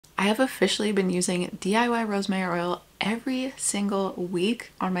I have officially been using DIY rosemary oil every single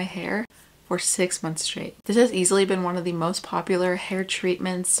week on my hair for 6 months straight. This has easily been one of the most popular hair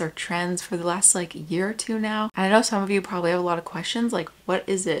treatments or trends for the last year or two now. And I know some of you probably have a lot of questions like, what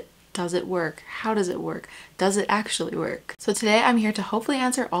is it? Does it work? How does it work? Does it actually work? So today I'm here to hopefully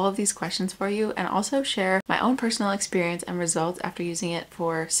answer all of these questions for you and also share my own personal experience and results after using it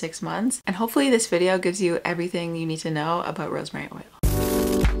for 6 months. And hopefully this video gives you everything you need to know about rosemary oil.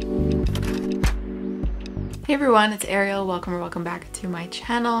 Hey everyone, it's Ariel. Welcome back to my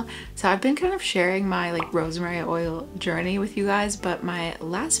channel. So I've been kind of sharing my rosemary oil journey with you guys, but my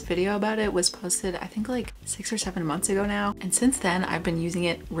last video about it was posted I think 6 or 7 months ago now. And since then I've been using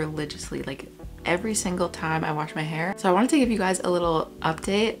it religiously, every single time I wash my hair. So I wanted to give you guys a little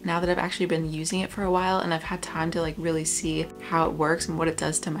update now that I've actually been using it for a while and I've had time to really see how it works and what it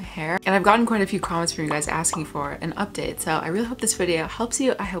does to my hair. And I've gotten quite a few comments from you guys asking for an update. So I really hope this video helps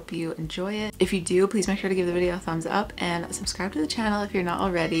you. I hope you enjoy it. If you do, please make sure to give the video a thumbs up and subscribe to the channel if you're not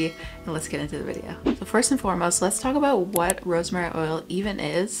already. And let's get into the video. So first and foremost, let's talk about what rosemary oil even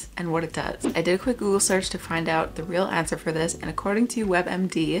is and what it does. I did a quick Google search to find out the real answer for this, and according to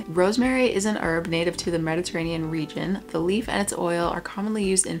WebMD, rosemary is an herb native to the Mediterranean region. The leaf and its oil are commonly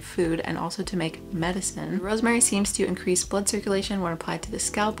used in food and also to make medicine. Rosemary seems to increase blood circulation when applied to the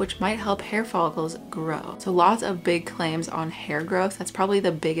scalp, which might help hair follicles grow. So lots of big claims on hair growth. That's probably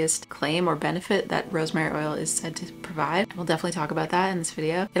the biggest claim or benefit that rosemary oil is said to provide. We'll definitely talk about that in this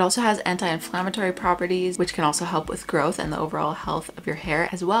video. It also has anti-inflammatory properties, which can also help with growth and the overall health of your hair,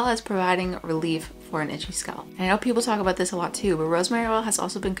 as well as providing relief for an itchy scalp. And I know people talk about this a lot too, but rosemary oil has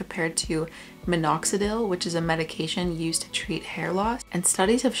also been compared to minoxidil, which is a medication used to treat hair loss. And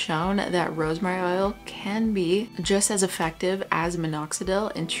studies have shown that rosemary oil can be just as effective as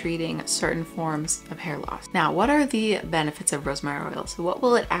minoxidil in treating certain forms of hair loss. Now, what are the benefits of rosemary oil? So what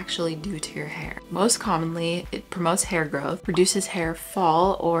will it actually do to your hair? Most commonly, it promotes hair growth, reduces hair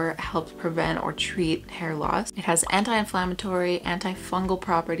fall, or helps prevent or treat hair loss. It has anti-inflammatory, antifungal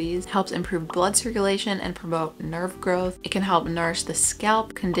properties, helps improve blood circulation and promote nerve growth. It can help nourish the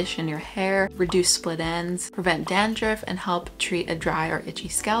scalp, condition your hair, reduce split ends, prevent dandruff, and help treat a dry or itchy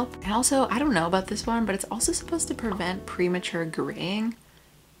scalp. And also, I don't know about this one, but it's also supposed to prevent premature graying.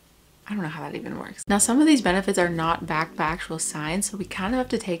 I don't know how that even works. Now, some of these benefits are not backed by actual science, so we kind of have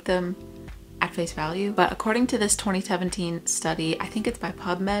to take them at face value. But according to this 2017 study, I think it's by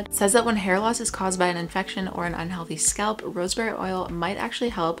PubMed, it says that when hair loss is caused by an infection or an unhealthy scalp, rosemary oil might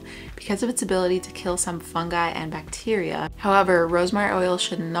actually help because of its ability to kill some fungi and bacteria. However, rosemary oil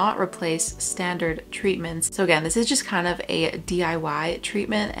should not replace standard treatments. So again, this is just kind of a DIY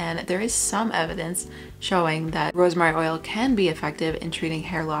treatment, and there is some evidence showing that rosemary oil can be effective in treating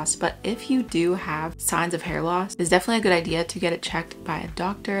hair loss. But if you do have signs of hair loss, it's definitely a good idea to get it checked by a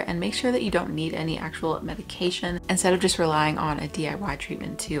doctor and make sure that you don't need any actual medication instead of just relying on a DIY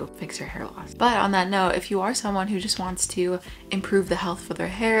treatment to fix your hair loss. But on that note, if you are someone who just wants to improve the health of their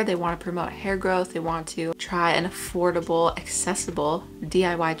hair, they want to promote hair growth, they want to try an affordable, accessible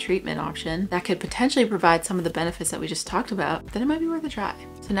DIY treatment option that could potentially provide some of the benefits that we just talked about, then it might be worth a try.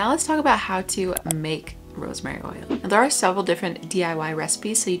 So now let's talk about how to make rosemary oil. Now, there are several different DIY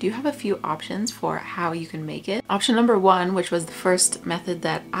recipes, so you do have a few options for how you can make it. Option number one, which was the first method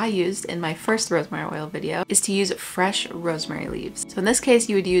that I used in my first rosemary oil video, is to use fresh rosemary leaves. So in this case,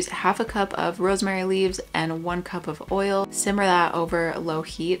 you would use half a cup of rosemary leaves and 1 cup of oil. Simmer that over low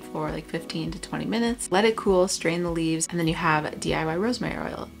heat for 15 to 20 minutes. Let it cool, strain the leaves, and then you have DIY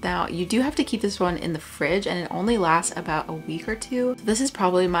rosemary oil. Now, you do have to keep this one in the fridge, and it only lasts about a week or two. So this is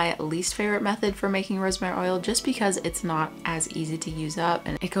probably my least favorite method for making rosemary oil, just because it's not as easy to use up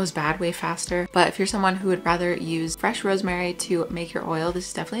and it goes bad way faster. But if you're someone who would rather use fresh rosemary to make your oil, this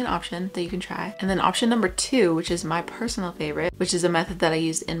is definitely an option that you can try. And then option number two, which is my personal favorite, which is a method that I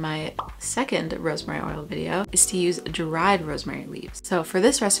used in my second rosemary oil video, is to use dried rosemary leaves. So for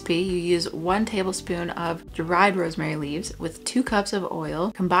this recipe, you use 1 tablespoon of dried rosemary leaves with 2 cups of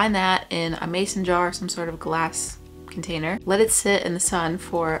oil. Combine that in a mason jar, some sort of glass container. Let it sit in the sun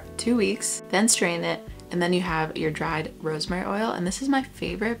for 2 weeks, then strain it, and then you have your dried rosemary oil. And this is my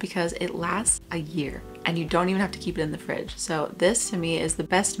favorite because it lasts a year and you don't even have to keep it in the fridge. So this to me is the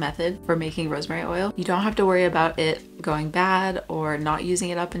best method for making rosemary oil. You don't have to worry about it going bad or not using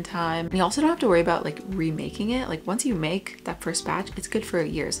it up in time. And you also don't have to worry about remaking it. Once you make that first batch, it's good for a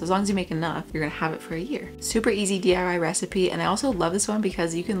year. So as long as you make enough, you're gonna have it for a year. Super easy DIY recipe. And I also love this one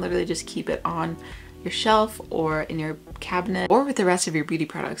because you can literally just keep it on your shelf or in your cabinet or with the rest of your beauty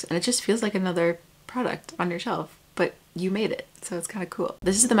products, and it just feels like another product on your shelf. but you made it, so it's kind of cool.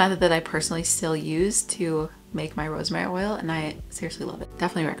 This is the method that I personally still use to make my rosemary oil, and I seriously love it.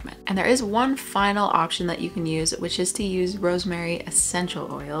 Definitely recommend. And there is one final option that you can use, which is to use rosemary essential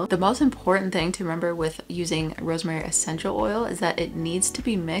oil. The most important thing to remember with using rosemary essential oil is that it needs to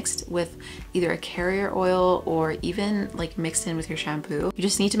be mixed with either a carrier oil or even like mixed in with your shampoo. You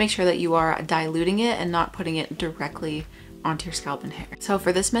just need to make sure that you are diluting it and not putting it directly onto your scalp and hair. So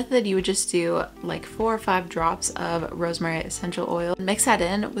for this method, you would just do like 4 or 5 drops of rosemary essential oil. Mix that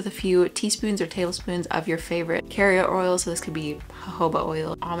in with a few teaspoons or tablespoons of your favorite carrier oil. So this could be jojoba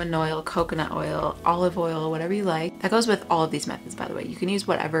oil, almond oil, coconut oil, olive oil, whatever you like. That goes with all of these methods, by the way. You can use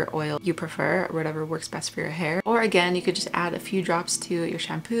whatever oil you prefer or whatever works best for your hair. Or again, you could just add a few drops to your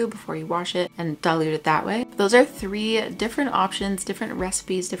shampoo before you wash it and dilute it that way. Those are 3 different options, different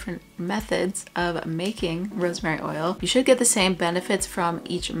recipes, different methods of making rosemary oil. You should get the same benefits from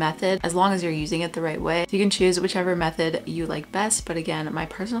each method as long as you're using it the right way. So you can choose whichever method you like best, but again, my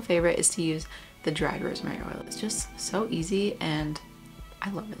personal favorite is to use the dried rosemary oil. It's just so easy and I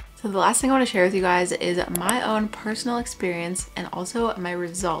love it. So the last thing I want to share with you guys is my own personal experience and also my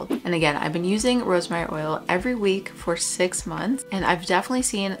results. And again, I've been using rosemary oil every week for 6 months, and I've definitely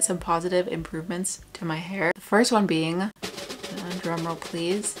seen some positive improvements to my hair. The first one being, drum roll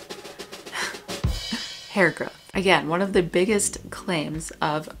please, hair growth. Again, one of the biggest claims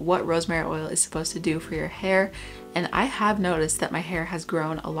of what rosemary oil is supposed to do for your hair, and I have noticed that my hair has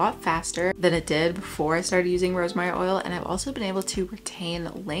grown a lot faster than it did before I started using rosemary oil, and I've also been able to retain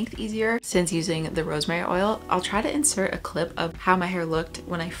length easier since using the rosemary oil. I'll try to insert a clip of how my hair looked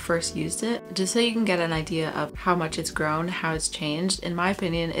when I first used it, just so you can get an idea of how much it's grown, how it's changed. In my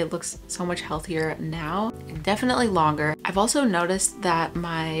opinion, it looks so much healthier now, definitely longer. I've also noticed that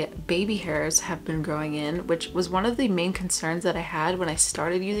my baby hairs have been growing in, which was one of the main concerns that I had when I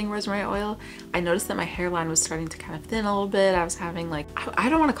started using rosemary oil. I noticed that my hairline was starting to kind of thin a little bit. I was having like, I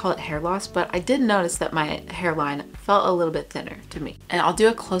don't want to call it hair loss, but I did notice that my hairline felt a little bit thinner to me. And I'll do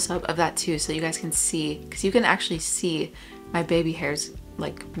a close-up of that too so you guys can see, because you can actually see my baby hairs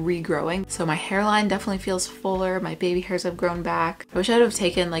like regrowing. So my hairline definitely feels fuller. My baby hairs have grown back. I wish I would have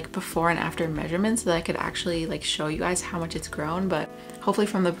taken like before and after measurements so that I could actually like show you guys how much it's grown, but hopefully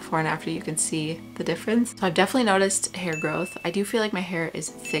from the before and after you can see the difference. So I've definitely noticed hair growth. I do feel like my hair is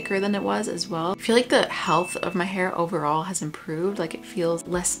thicker than it was as well. I feel like the health of my hair overall has improved. Like it feels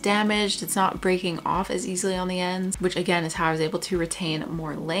less damaged. It's not breaking off as easily on the ends, which again is how I was able to retain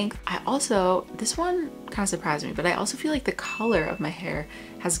more length. I also, this one kind of surprised me, but I also feel like the color of my hair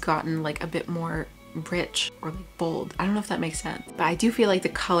has gotten like a bit more rich or like bold. I don't know if that makes sense, but I do feel like the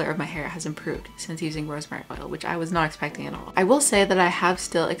color of my hair has improved since using rosemary oil, which I was not expecting at all. I will say that I have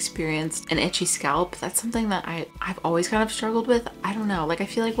still experienced an itchy scalp. That's something that I've always kind of struggled with. I don't know, like I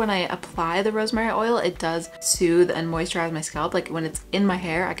feel like when I apply the rosemary oil, it does soothe and moisturize my scalp. Like when it's in my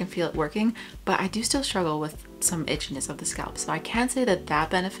hair, I can feel it working, but I do still struggle with some itchiness of the scalp. So I can't say that that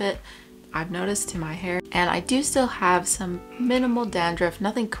benefit I've noticed to my hair, and I do still have some minimal dandruff,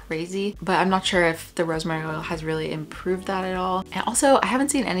 nothing crazy, but I'm not sure if the rosemary oil has really improved that at all. And also I haven't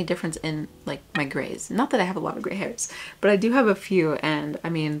seen any difference in like my grays. Not that I have a lot of gray hairs, but I do have a few, and I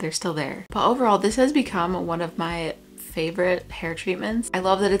mean they're still there. But overall, this has become one of my favorite hair treatments. I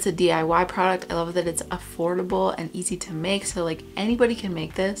love that it's a DIY product. I love that it's affordable and easy to make, so like anybody can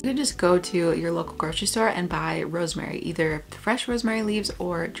make this. You can just go to your local grocery store and buy rosemary, either fresh rosemary leaves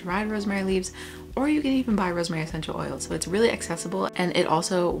or dried rosemary leaves, or you can even buy rosemary essential oil. So it's really accessible, and it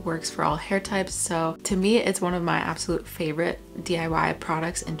also works for all hair types. So to me, it's one of my absolute favorite DIY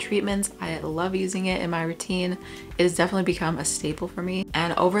products and treatments. I love using it in my routine. It has definitely become a staple for me.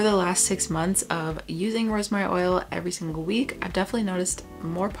 And over the last 6 months of using rosemary oil every single week, I've definitely noticed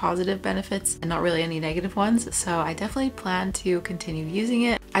more positive benefits and not really any negative ones. So I definitely plan to continue using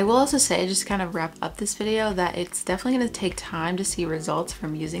it. I will also say, just to kind of wrap up this video, that it's definitely going to take time to see results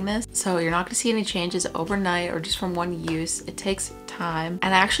from using this. So you're not going to see any changes overnight or just from one use. It takes time.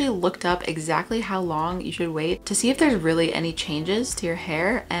 And I actually looked up exactly how long you should wait to see if there's really any changes to your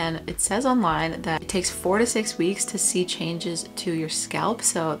hair. And it says online that it takes 4 to 6 weeks to see changes to your scalp.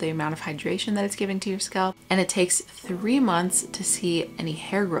 So the amount of hydration that it's giving to your scalp. And it takes 3 months to see any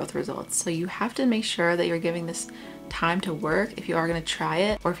hair growth results. So you have to make sure that you're giving this time to work if you are going to try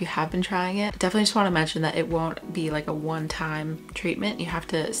it, or if you have been trying it. Definitely just want to mention that it won't be like a one-time treatment. You have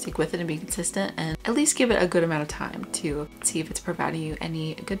to stick with it and be consistent, and at least give it a good amount of time to see if it's providing you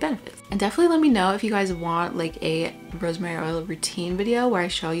any good benefits. And definitely let me know if you guys want like a rosemary oil routine video where I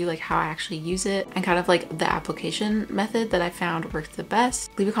show you like how I actually use it and kind of like the application method that I found works the best.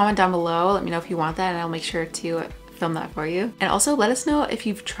 Leave a comment down below, let me know if you want that, and I'll make sure to film that for you. And also let us know if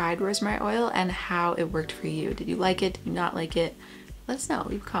you've tried rosemary oil and how it worked for you. Did you like it? Did you not like it? Let us know,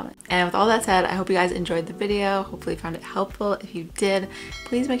 leave a comment. And with all that said, I hope you guys enjoyed the video. Hopefully you found it helpful. If you did,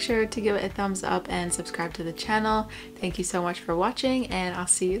 please make sure to give it a thumbs up and subscribe to the channel. Thank you so much for watching, and I'll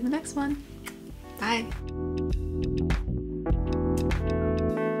see you in the next one. Bye.